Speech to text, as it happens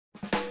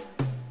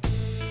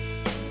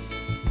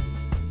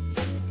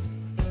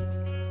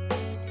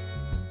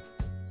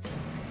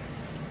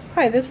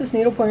Hi, this is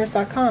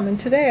needlepointers.com, and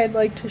today I'd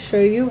like to show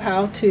you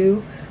how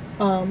to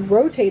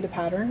rotate a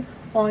pattern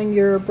on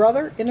your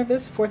Brother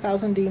Innovis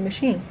 4000D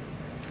machine.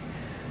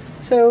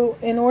 So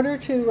in order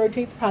to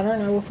rotate the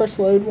pattern, I will first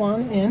load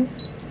one in.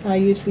 I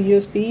use the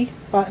USB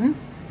button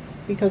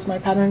because my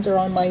patterns are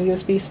on my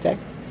USB stick.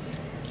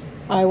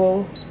 I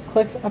will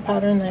click a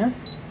pattern there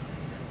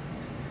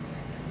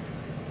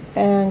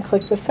and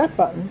click the set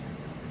button.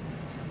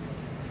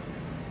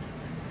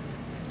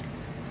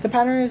 The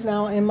pattern is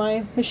now in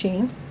my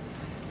machine,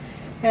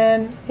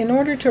 and in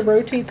order to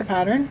rotate the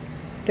pattern,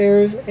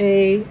 there's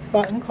a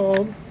button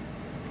called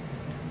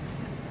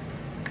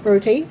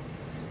rotate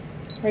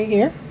right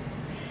here,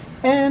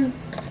 and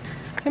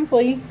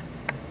simply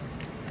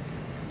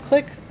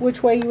click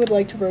which way you would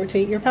like to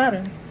rotate your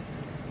pattern.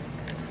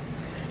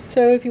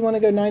 So if you want to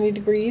go 90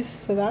 degrees,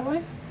 so that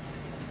way,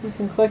 you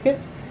can click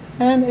it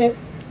and it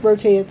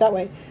rotates it that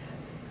way,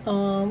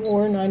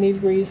 or 90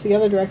 degrees the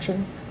other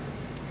direction.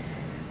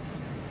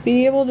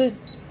 Being able to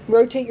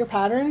rotate your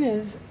pattern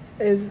is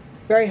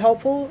very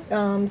helpful,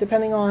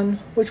 depending on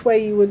which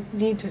way you would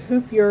need to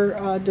hoop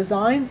your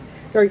design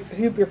or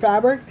hoop your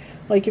fabric.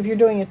 Like if you're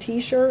doing a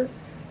t-shirt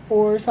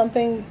or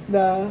something,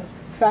 the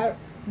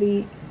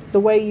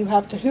way you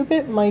have to hoop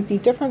it might be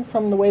different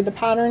from the way the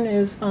pattern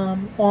is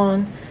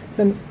on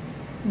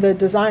the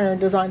designer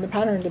designed the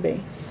pattern to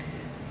be.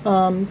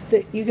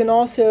 You can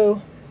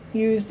also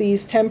use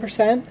these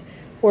 10%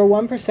 or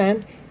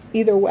 1%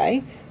 either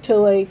way to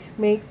like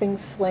make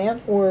things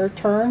slant or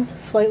turn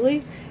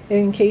slightly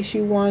in case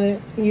you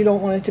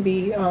don't want it to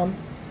be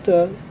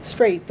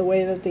straight the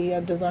way that the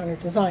designer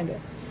designed it.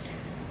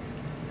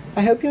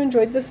 I hope you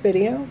enjoyed this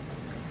video.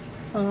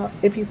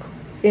 If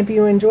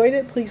you enjoyed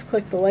it, please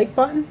click the like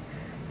button,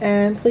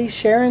 and please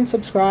share and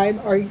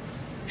subscribe to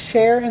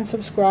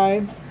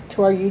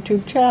our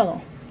YouTube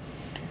channel.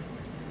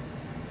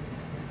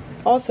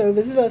 Also,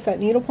 visit us at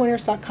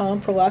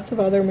needlepointers.com for lots of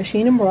other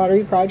machine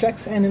embroidery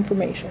projects and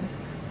information.